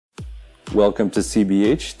Welcome to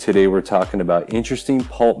CBH. Today we're talking about interesting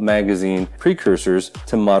pulp magazine precursors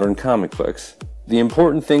to modern comic books. The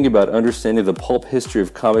important thing about understanding the pulp history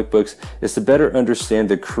of comic books is to better understand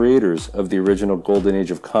the creators of the original golden age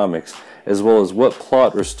of comics, as well as what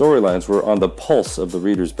plot or storylines were on the pulse of the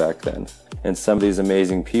readers back then. And some of these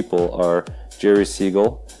amazing people are Jerry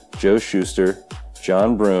Siegel, Joe Shuster,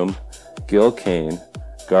 John Broome, Gil Kane,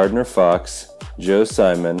 Gardner Fox, Joe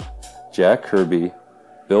Simon, Jack Kirby,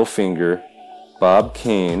 Bill Finger, Bob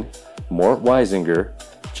Kane, Mort Weisinger,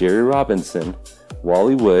 Jerry Robinson,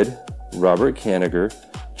 Wally Wood, Robert Kanigher,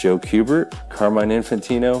 Joe Kubert, Carmine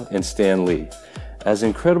Infantino, and Stan Lee. As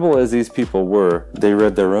incredible as these people were, they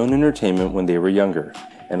read their own entertainment when they were younger,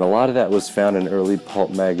 and a lot of that was found in early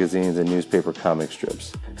pulp magazines and newspaper comic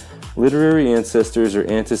strips. Literary ancestors or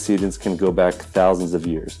antecedents can go back thousands of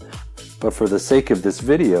years, but for the sake of this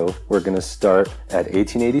video, we're going to start at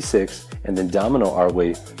 1886 and then domino our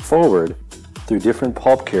way forward through different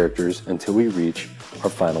pulp characters until we reach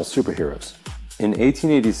our final superheroes. In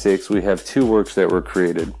 1886, we have two works that were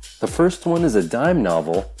created. The first one is a dime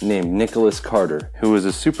novel named Nicholas Carter, who was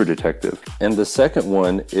a super detective. And the second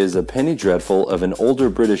one is a penny dreadful of an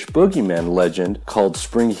older British boogeyman legend called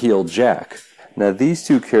Spring-Heeled Jack. Now these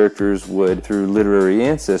two characters would, through literary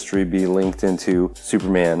ancestry, be linked into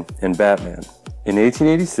Superman and Batman. In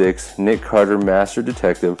 1886, Nick Carter, Master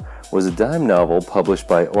Detective, was a dime novel published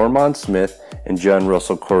by Ormond Smith and John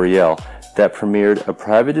Russell Coriel that premiered a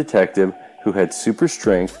private detective who had super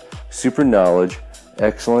strength, super knowledge,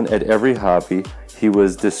 excellent at every hobby. He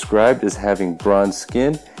was described as having bronze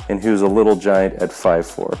skin, and he was a little giant at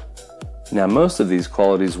 5'4". Now most of these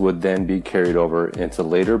qualities would then be carried over into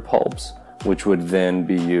later pulps, which would then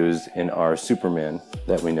be used in our Superman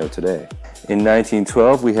that we know today. In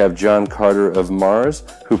 1912, we have John Carter of Mars,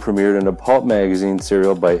 who premiered in a pulp magazine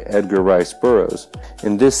serial by Edgar Rice Burroughs.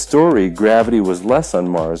 In this story, gravity was less on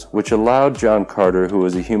Mars, which allowed John Carter, who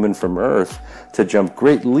was a human from Earth, to jump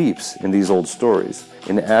great leaps in these old stories.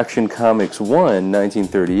 In Action Comics 1,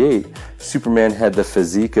 1938, Superman had the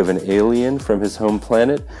physique of an alien from his home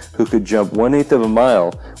planet who could jump 1/8 of a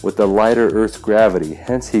mile with the lighter Earth gravity.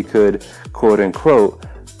 Hence he could, quote-unquote,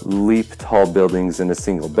 leap tall buildings in a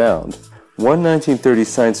single bound. One 1930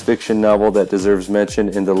 science fiction novel that deserves mention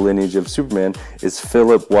in the lineage of Superman is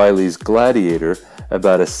Philip Wiley's Gladiator,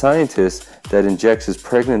 about a scientist that injects his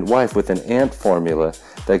pregnant wife with an ant formula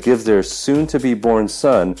that gives their soon-to-be-born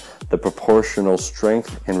son the proportional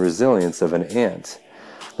strength and resilience of an ant.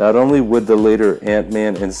 Not only would the later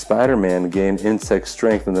Ant-Man and Spider-Man gain insect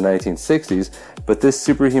strength in the 1960s, but this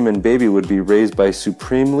superhuman baby would be raised by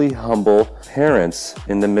supremely humble parents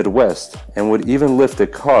in the Midwest and would even lift a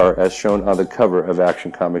car as shown on the cover of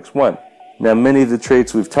Action Comics 1. Now many of the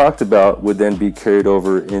traits we've talked about would then be carried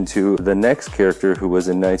over into the next character, who was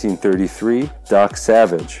in 1933, Doc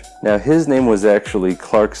Savage. Now his name was actually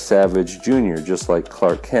Clark Savage Jr., just like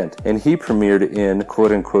Clark Kent, and he premiered in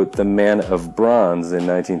quote-unquote The Man of Bronze in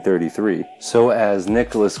 1933. So as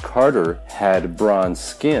Nicholas Carter had bronze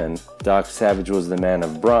skin, Doc Savage was the Man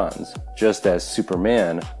of Bronze, just as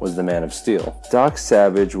Superman was the Man of Steel. Doc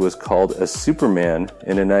Savage was called a Superman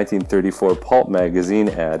in a 1934 pulp magazine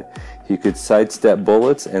ad. He could sidestep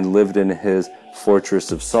bullets and lived in his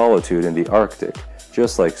fortress of solitude in the Arctic,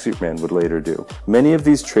 just like Superman would later do. Many of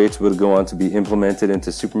these traits would go on to be implemented into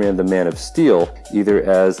Superman the Man of Steel, either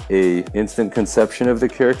as an instant conception of the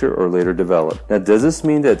character or later developed. Now does this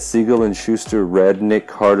mean that Siegel and Shuster read Nick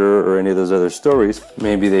Carter or any of those other stories?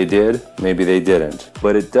 Maybe they did, maybe they didn't.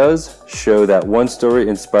 But it does show that one story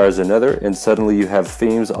inspires another, and suddenly you have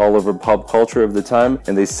themes all over pop culture of the time,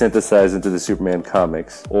 and they synthesize into the Superman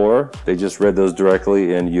comics. Or they just read those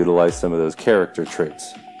directly and utilized some of those character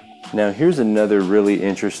traits. Now here's another really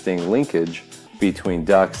interesting linkage between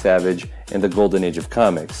Doc Savage and the Golden Age of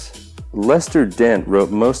Comics. Lester Dent wrote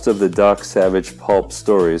most of the Doc Savage pulp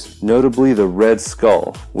stories, notably The Red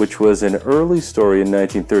Skull, which was an early story in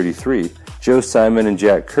 1933. Joe Simon and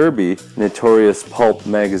Jack Kirby, notorious pulp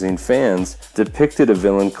magazine fans, depicted a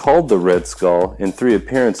villain called the Red Skull in 3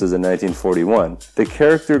 appearances in 1941. The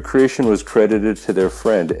character creation was credited to their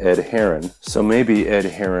friend Ed Herron, so maybe Ed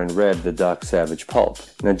Herron read the Doc Savage pulp.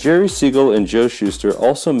 Now Jerry Siegel and Joe Shuster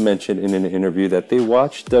also mentioned in an interview that they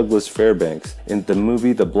watched Douglas Fairbanks in the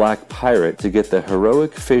movie The Black Pirate to get the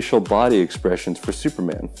heroic facial body expressions for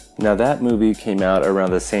Superman. Now that movie came out around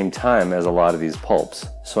the same time as a lot of these pulps,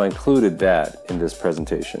 so I included that in this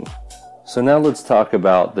presentation. So now let's talk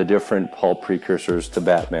about the different pulp precursors to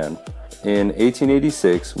Batman. In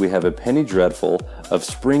 1886, we have a penny dreadful of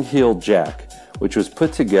Spring-Heeled Jack, which was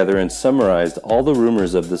put together and summarized all the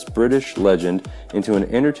rumors of this British legend into an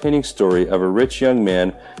entertaining story of a rich young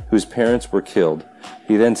man whose parents were killed.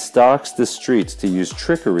 He then stalks the streets to use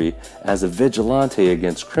trickery as a vigilante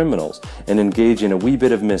against criminals and engage in a wee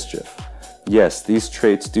bit of mischief. Yes, these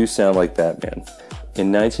traits do sound like Batman.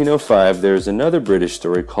 In 1905, there is another British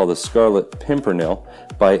story called The Scarlet Pimpernel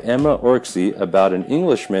by Emma Orczy about an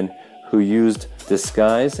Englishman who used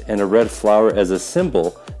disguise and a red flower as a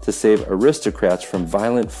symbol to save aristocrats from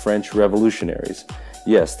violent French revolutionaries.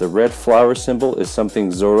 Yes, the red flower symbol is something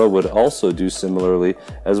Zorro would also do similarly,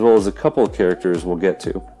 as well as a couple of characters we'll get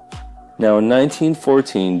to. Now in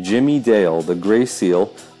 1914, Jimmy Dale, The Gray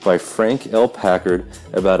Seal, by Frank L. Packard,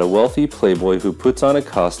 about a wealthy playboy who puts on a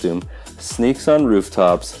costume, sneaks on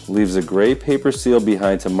rooftops, leaves a gray paper seal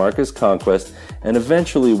behind to mark his conquest, and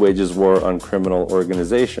eventually wages war on criminal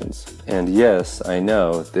organizations. And yes, I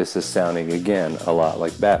know, this is sounding again a lot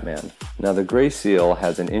like Batman. Now the Gray Seal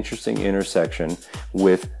has an interesting intersection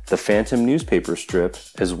with the Phantom newspaper strip,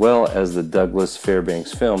 as well as the Douglas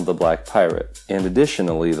Fairbanks film The Black Pirate, and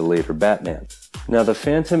additionally the later Batman. Now the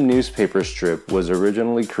Phantom newspaper strip was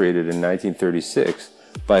originally created in 1936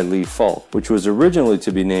 by Lee Falk, which was originally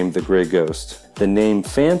to be named The Gray Ghost. The name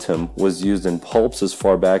Phantom was used in pulps as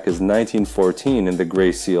far back as 1914 in The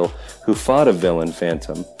Gray Seal, who fought a villain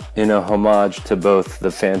Phantom. In a homage to both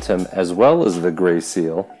the Phantom as well as the Gray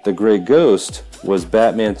Seal, the Gray Ghost was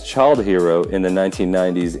Batman's child hero in the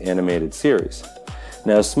 1990s animated series.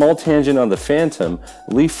 Now, a small tangent on the Phantom,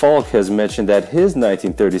 Lee Falk has mentioned that his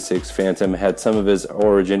 1936 Phantom had some of his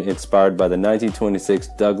origin inspired by the 1926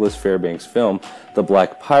 Douglas Fairbanks film, The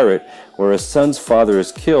Black Pirate, where a son's father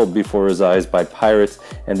is killed before his eyes by pirates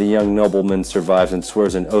and the young nobleman survives and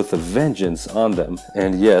swears an oath of vengeance on them.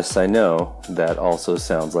 And yes, I know, that also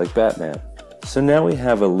sounds like Batman. So now we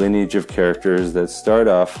have a lineage of characters that start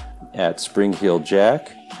off at Spring-Heeled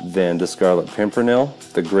Jack, then the Scarlet Pimpernel,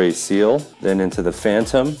 the Gray Seal, then into the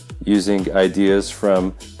Phantom, using ideas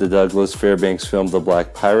from the Douglas Fairbanks film The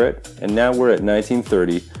Black Pirate, and now we're at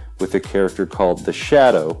 1930 with a character called The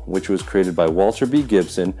Shadow, which was created by Walter B.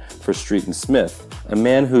 Gibson for Street and Smith, a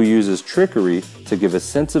man who uses trickery to give a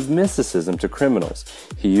sense of mysticism to criminals.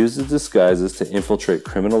 He uses disguises to infiltrate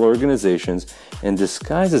criminal organizations and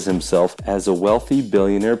disguises himself as a wealthy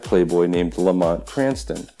billionaire playboy named Lamont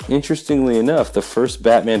Cranston. Interestingly enough, the first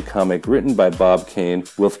Batman comic written by Bob Kane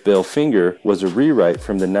with Bill Finger was a rewrite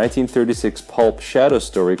from the 1936 pulp shadow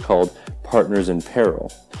story called Partners in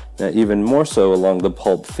Peril. Now, even more so along the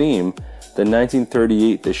pulp theme, the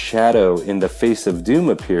 1938 The Shadow in the Face of Doom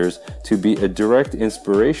appears to be a direct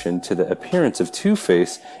inspiration to the appearance of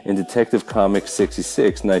Two-Face in Detective Comics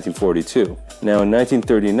 66, 1942. Now in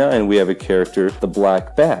 1939 we have a character, the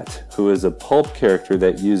Black Bat, who is a pulp character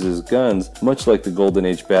that uses guns much like the Golden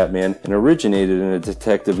Age Batman and originated in a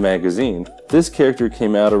detective magazine. This character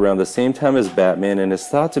came out around the same time as Batman and is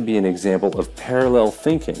thought to be an example of parallel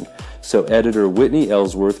thinking. So editor Whitney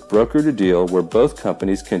Ellsworth brokered a deal where both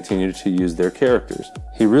companies continued to use their characters.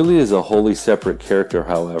 He really is a wholly separate character,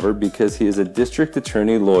 however, because he is a district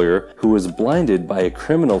attorney lawyer who was blinded by a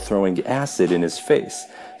criminal throwing acid in his face,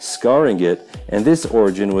 scarring it, and this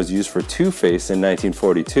origin was used for Two-Face in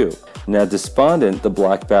 1942. Now despondent, the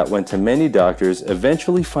Black Bat went to many doctors,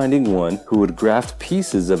 eventually finding one who would graft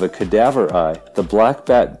pieces of a cadaver eye. The Black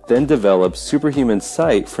Bat then developed superhuman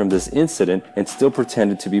sight from this incident and still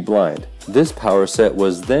pretended to be blind. This power set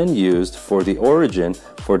was then used for the origin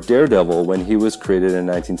for Daredevil when he was created in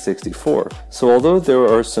 1964. So although there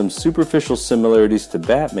are some superficial similarities to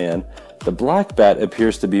Batman, the Black Bat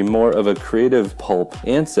appears to be more of a creative pulp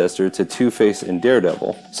ancestor to Two-Face and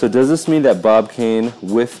Daredevil. So does this mean that Bob Kane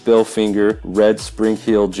with Bill Finger read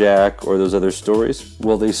Spring-Heeled Jack or those other stories?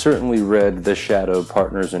 Well, they certainly read The Shadow,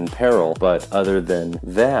 Partners in Peril, but other than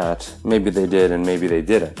that, maybe they did and maybe they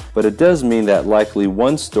didn't. But it does mean that likely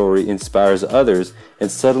one story inspires others,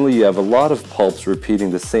 and suddenly you have a lot of pulps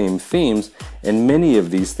repeating the same themes, and many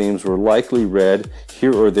of these themes were likely read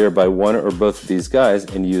here or there by one or both of these guys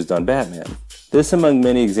and used on Batman. This, among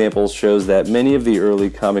many examples, shows that many of the early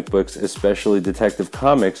comic books, especially Detective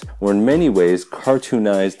Comics, were in many ways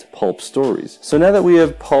cartoonized pulp stories. So now that we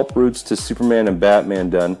have pulp roots to Superman and Batman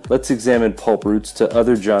done, let's examine pulp roots to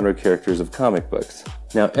other genre characters of comic books.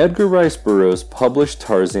 Now, Edgar Rice Burroughs published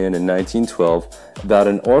Tarzan in 1912 about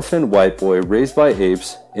an orphan white boy raised by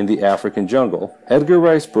apes in the African jungle. Edgar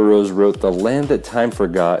Rice Burroughs wrote The Land That Time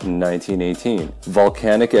Forgot in 1918.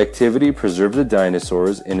 Volcanic activity preserved the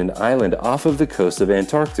dinosaurs in an island off of the coast of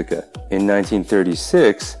Antarctica. In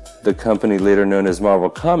 1936, the company later known as Marvel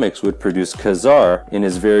Comics would produce ka-zar in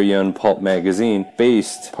his very own Pulp magazine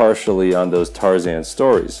based partially on those Tarzan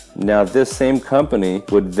stories. Now this same company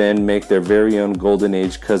would then make their very own Golden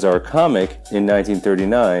Age ka-zar comic in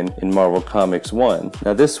 1939 in Marvel Comics 1.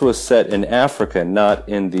 Now this was set in Africa, not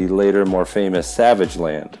in the later more famous Savage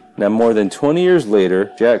Land. Now more than 20 years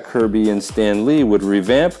later, Jack Kirby and Stan Lee would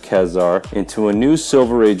revamp ka-zar into a new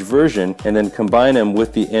Silver Age version and then combine them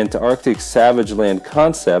with the Antarctic Savage Land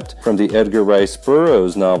concept from the Edgar Rice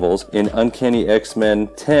Burroughs novels in Uncanny X-Men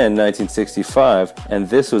 10, 1965, and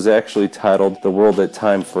this was actually titled The World That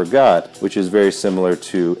Time Forgot, which is very similar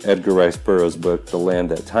to Edgar Rice Burroughs' book The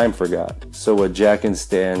Land That Time Forgot. So what Jack and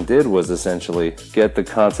Stan did was essentially get the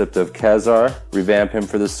concept of ka-zar, revamp him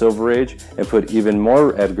for the Silver Age, and put even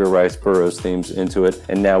more Edgar Rice Burroughs themes into it,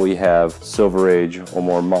 and now we have Silver Age or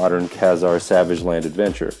more modern ka-zar Savage Land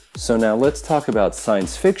adventure. So now let's talk about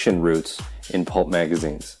science fiction roots in pulp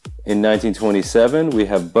magazines. In 1927, we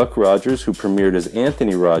have Buck Rogers, who premiered as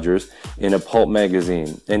Anthony Rogers in a pulp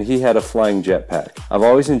magazine, and he had a flying jetpack. I've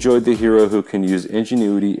always enjoyed the hero who can use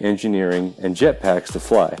ingenuity, engineering, and jetpacks to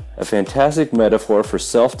fly. A fantastic metaphor for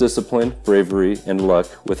self-discipline, bravery, and luck,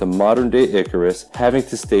 with a modern-day Icarus having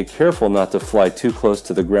to stay careful not to fly too close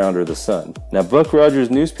to the ground or the sun. Now, Buck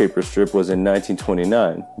Rogers' newspaper strip was in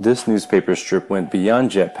 1929. This newspaper strip went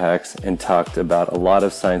beyond jetpacks and talked about a lot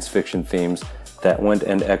of science fiction themes that went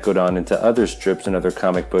and echoed on into other strips and other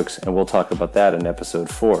comic books, and we'll talk about that in episode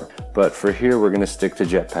 4. But for here, we're going to stick to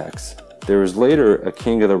jetpacks. There was later a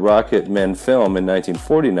King of the Rocket Men film in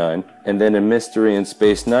 1949, and then a Mystery in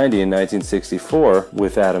Space 90 in 1964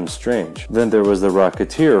 with Adam Strange. Then there was The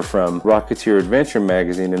Rocketeer from Rocketeer Adventure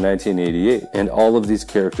magazine in 1988, and all of these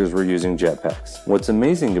characters were using jetpacks. What's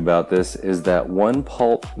amazing about this is that one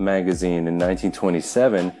pulp magazine in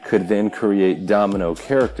 1927 could then create domino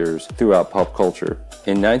characters throughout pulp culture.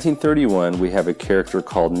 In 1931, we have a character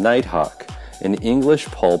called Nighthawk, an English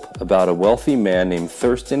pulp about a wealthy man named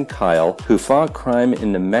Thurston Kyle who fought crime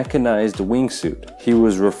in a mechanized wingsuit. He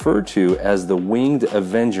was referred to as the Winged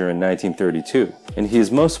Avenger in 1932, and he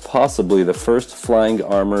is most possibly the first flying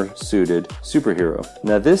armor-suited superhero.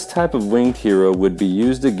 Now this type of winged hero would be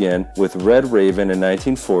used again with Red Raven in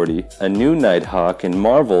 1940, a new Nighthawk in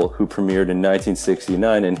Marvel who premiered in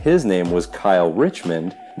 1969, and his name was Kyle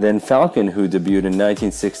Richmond, then Falcon, who debuted in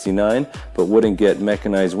 1969 but wouldn't get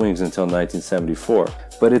mechanized wings until 1974.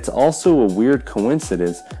 But it's also a weird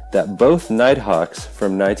coincidence that both Nighthawks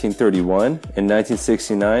from 1931 and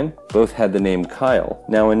 1969 both had the name Kyle.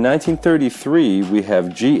 Now in 1933 we have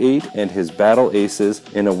G8 and his battle aces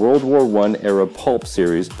in a World War I era pulp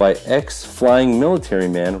series by ex-flying military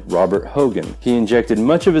man Robert Hogan. He injected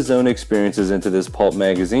much of his own experiences into this pulp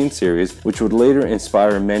magazine series, which would later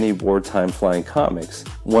inspire many wartime flying comics.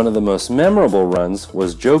 One of the most memorable runs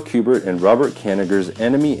was Joe Kubert and Robert Kanigher's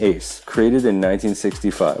Enemy Ace, created in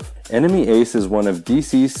 1965. Enemy Ace is one of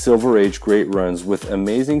DC's Silver Age great runs with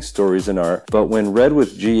amazing stories and art, but when read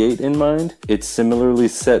with G8 in mind, its similarly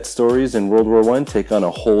set stories in World War I take on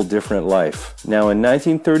a whole different life. Now in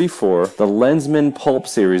 1934, the Lensmen pulp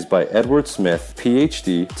series by Edward Smith,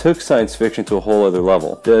 PhD, took science fiction to a whole other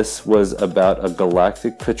level. This was about a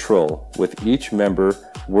galactic patrol, with each member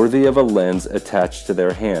worthy of a lens attached to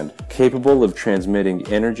their hand, capable of transmitting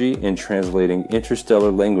energy and translating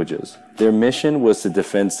interstellar languages. Their mission was to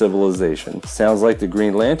defend civilization. Sounds like the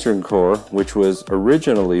Green Lantern Corp, which was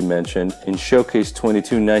originally mentioned in Showcase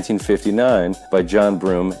 22 1959 by John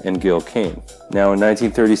Broome and Gil Kane. Now in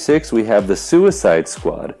 1936 we have The Suicide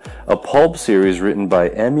Squad, a pulp series written by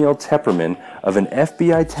Emil Tepperman of an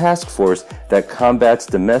FBI task force that combats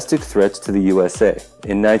domestic threats to the USA.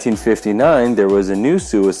 In 1959 there was a new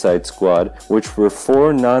Suicide Squad, which were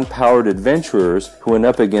 4 non-powered adventurers who went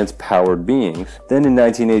up against powered beings. Then in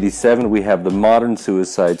 1987 we have the modern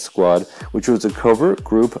Suicide Squad, which was a covert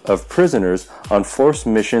group of prisoners on forced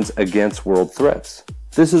missions against world threats.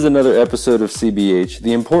 This is another episode of CBH.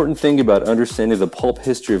 The important thing about understanding the pulp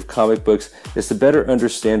history of comic books is to better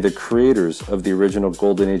understand the creators of the original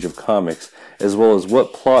golden age of comics, as well as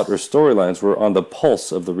what plot or storylines were on the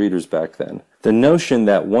pulse of the readers back then. The notion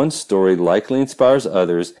that one story likely inspires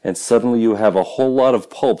others, and suddenly you have a whole lot of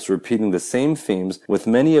pulps repeating the same themes, with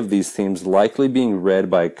many of these themes likely being read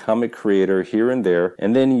by a comic creator here and there,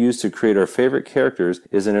 and then used to create our favorite characters,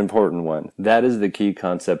 is an important one. That is the key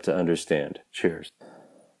concept to understand. Cheers.